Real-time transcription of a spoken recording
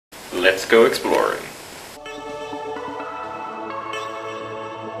let's go exploring.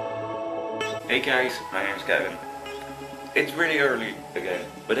 Hey guys, my name is Kevin. It's really early again,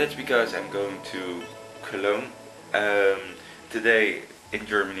 but that's because I'm going to Cologne today in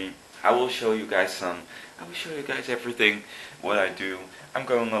Germany. I will show you guys everything what I do. I'm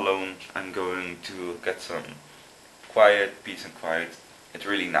going alone. I'm going to get some peace and quiet. It's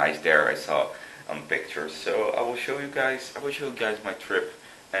really nice there, I saw on pictures. So I will show you guys my trip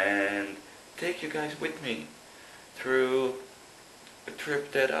and take you guys with me through a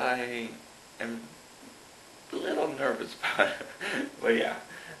trip that I am a little nervous about. But yeah,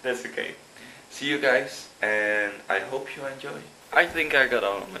 that's okay. See you guys, and I hope you enjoy. I think I got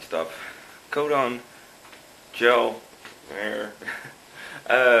all of my stuff. Coat on, gel, hair,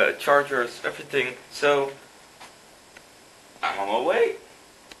 chargers, everything. So I'm on my way.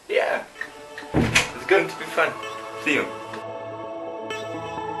 Yeah, it's going to be fun. See you.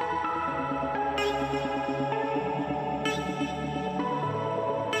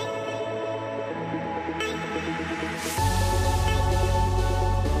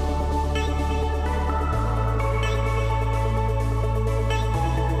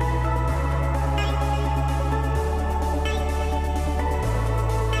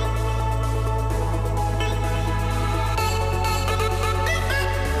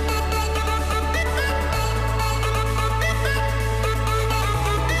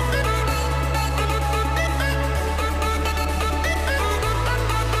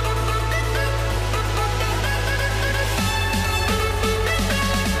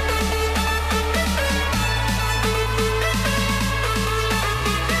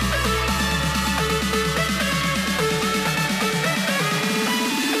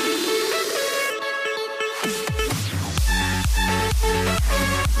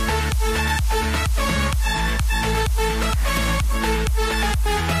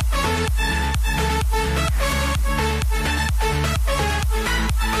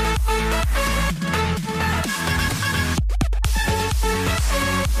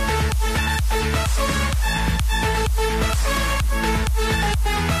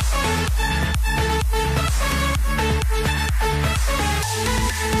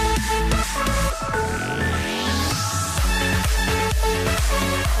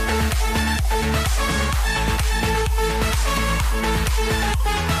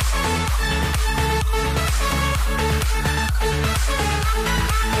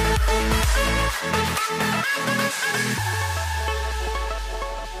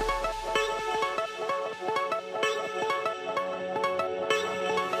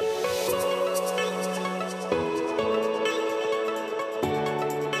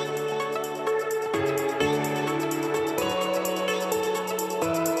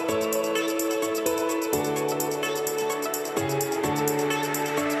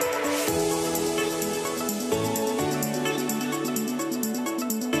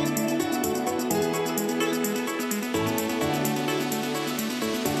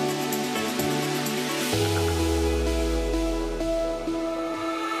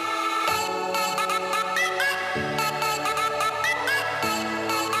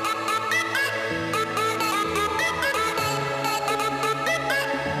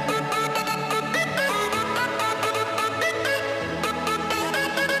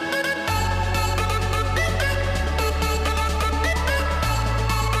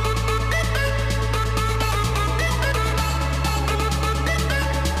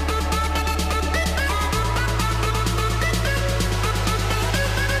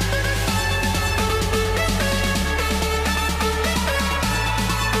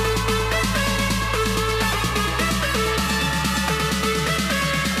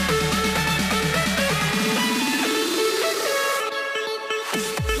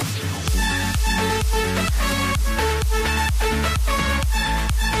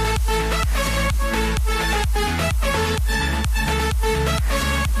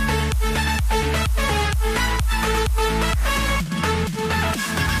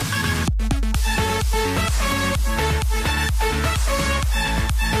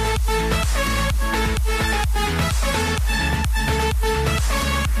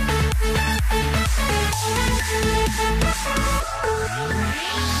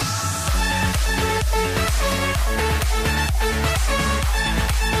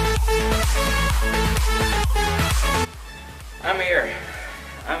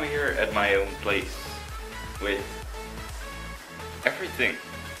 I'm here at my own place with everything.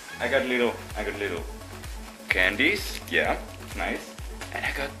 I got little candies, yeah, it's nice. And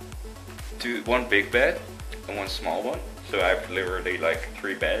I got one big bed and one small one. So I have literally like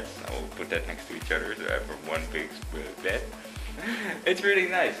 3 beds. I will put that next to each other, so I have one big bed. It's really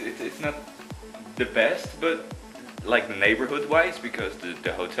nice. It's not the best, but like neighborhood wise, because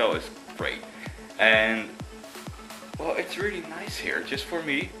the hotel is great. And well, it's really nice here, just for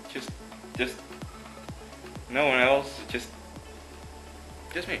me, just no one else, just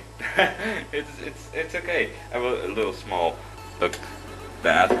me. It's okay. I have a little small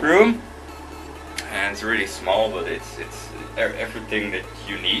bathroom, and it's really small, but it's everything that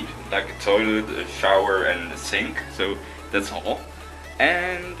you need, like a toilet, a shower, and a sink. So that's all.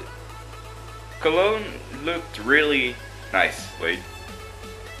 And Cologne looked really nice. Wait,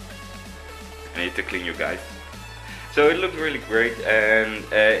 I need to clean you guys. So it looked really great, and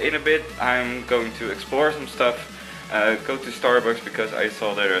in a bit I'm going to explore some stuff, go to Starbucks, because I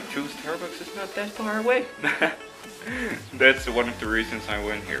saw there are 2 Starbucks, it's not that far away. That's one of the reasons I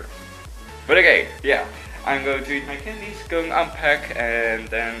went here. But okay, yeah, I'm going to eat my candies, going to unpack, and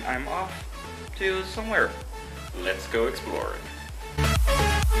then I'm off to somewhere. Let's go explore.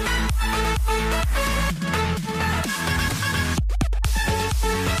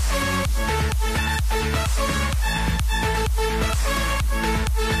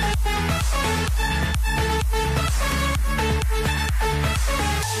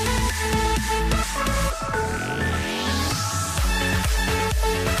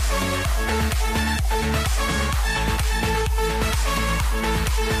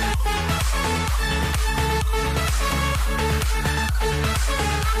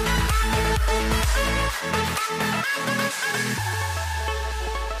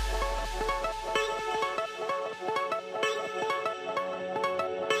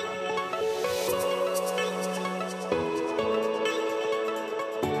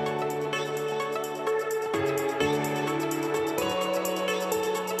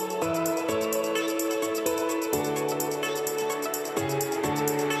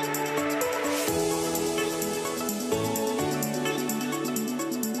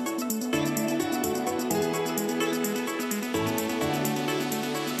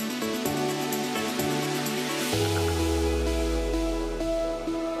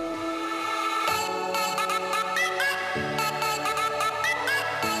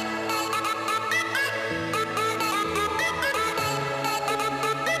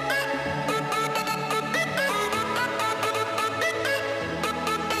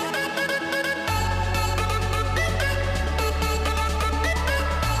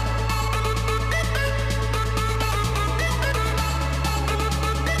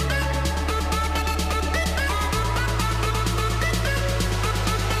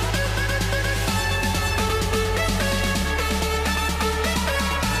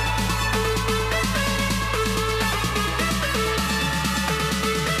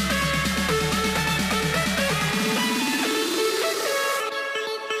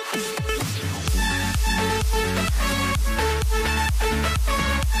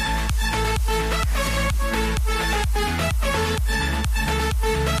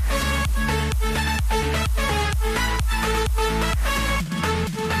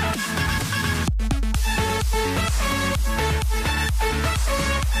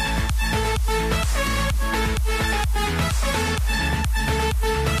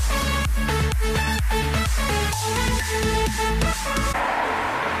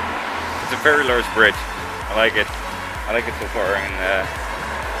 Very large bridge. I like it. I like it so far in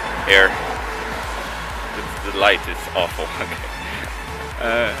here. The light is awful. Okay.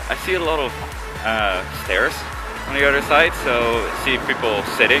 I see a lot of stairs on the other side, so I see people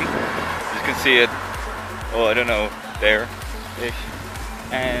sitting. You can see it. Oh, I don't know, there-ish.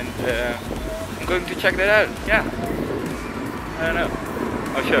 And I'm going to check that out. Yeah. I don't know.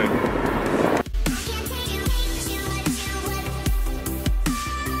 I'll show you.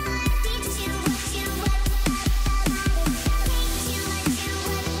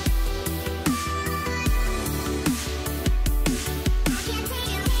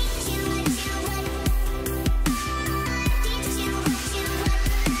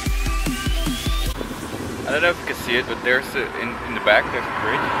 I don't know if you can see it, but there's in the back there's a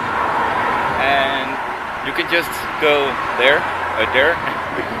bridge, and you can just go there,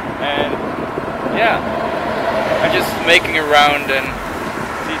 and yeah, I'm just making a round and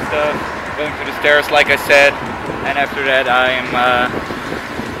see stuff, going to the stairs like I said, and after that I am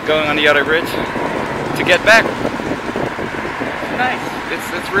going on the other bridge to get back. It's nice.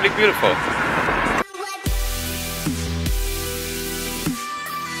 It's really beautiful.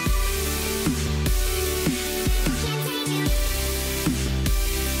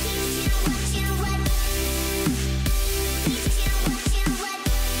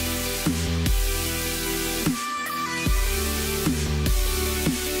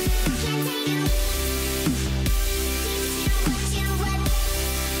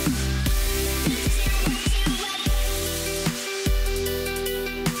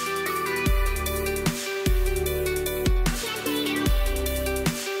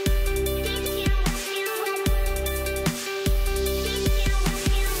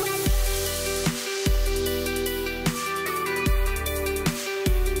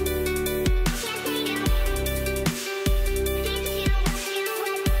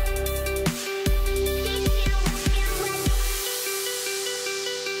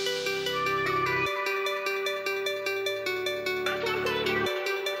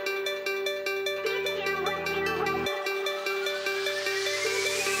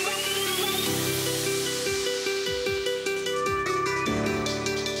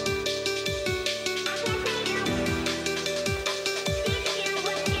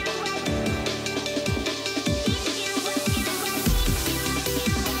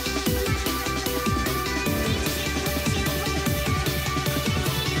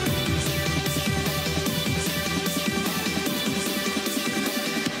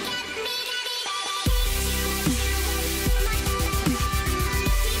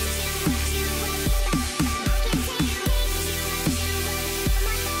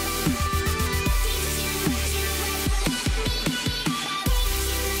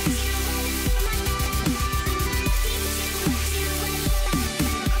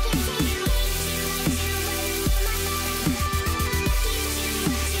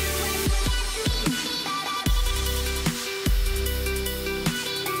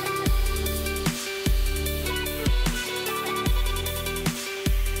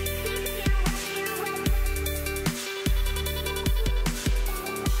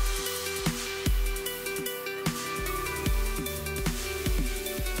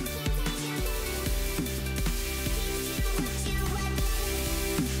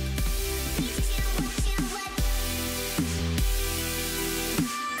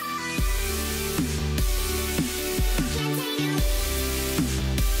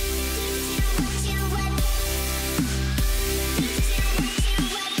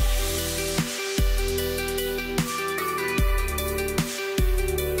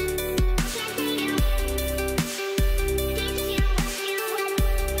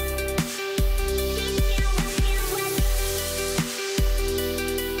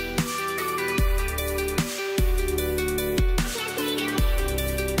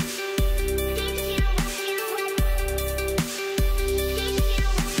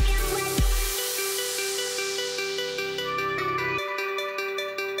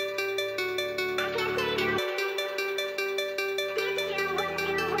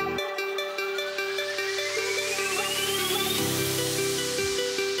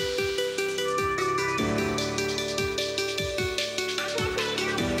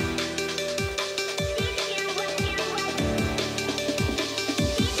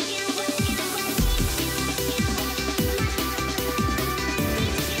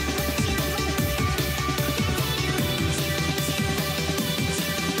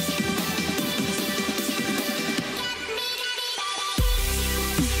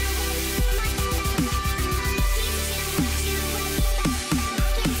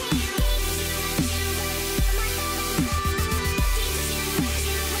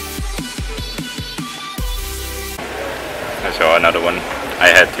 saw another one. I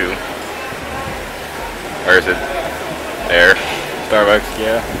had to. Where is it? There. Starbucks,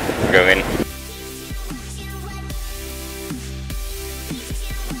 yeah. We're going.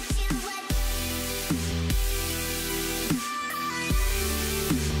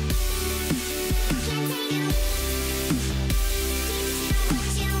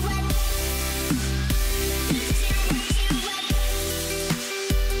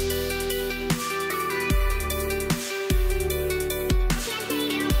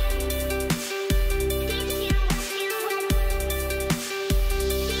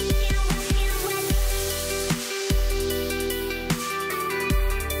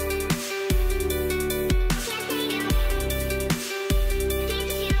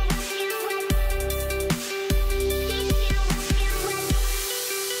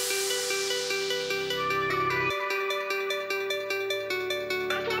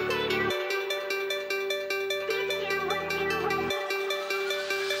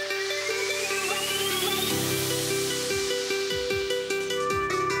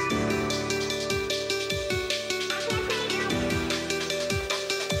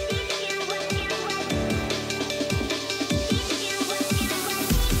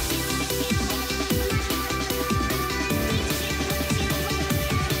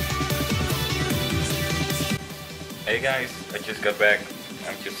 Hey guys, I just got back.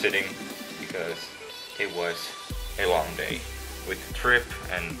 I'm just sitting because it was a long day with the trip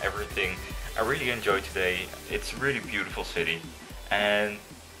and everything. I really enjoyed today. It's a really beautiful city and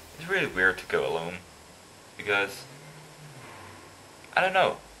it's really weird to go alone because I don't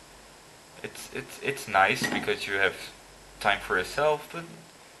know. It's nice because you have time for yourself, but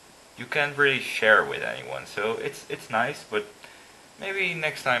you can't really share with anyone. So it's nice, but maybe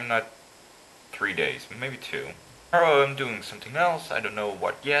next time not 3 days, maybe 2. Tomorrow I'm doing something else, I don't know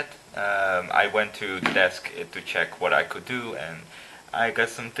what yet. I went to the desk to check what I could do and I got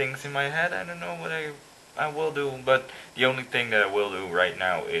some things in my head. I don't know what I will do, but the only thing that I will do right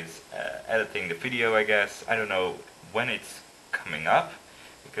now is editing the video, I guess. I don't know when it's coming up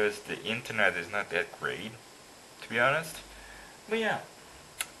because the internet is not that great, to be honest. But yeah,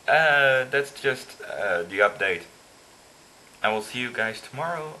 that's just the update. I will see you guys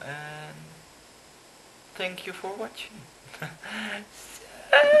tomorrow and thank you for watching.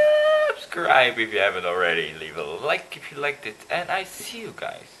 Subscribe if you haven't already. Leave a like if you liked it. And I see you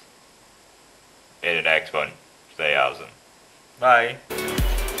guys in the next one. Stay awesome. Bye.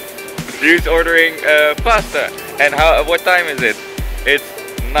 Drew's ordering pasta. And what time is it? It's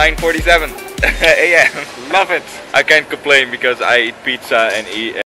 9:47 a.m. Love it. I can't complain because I eat pizza and eat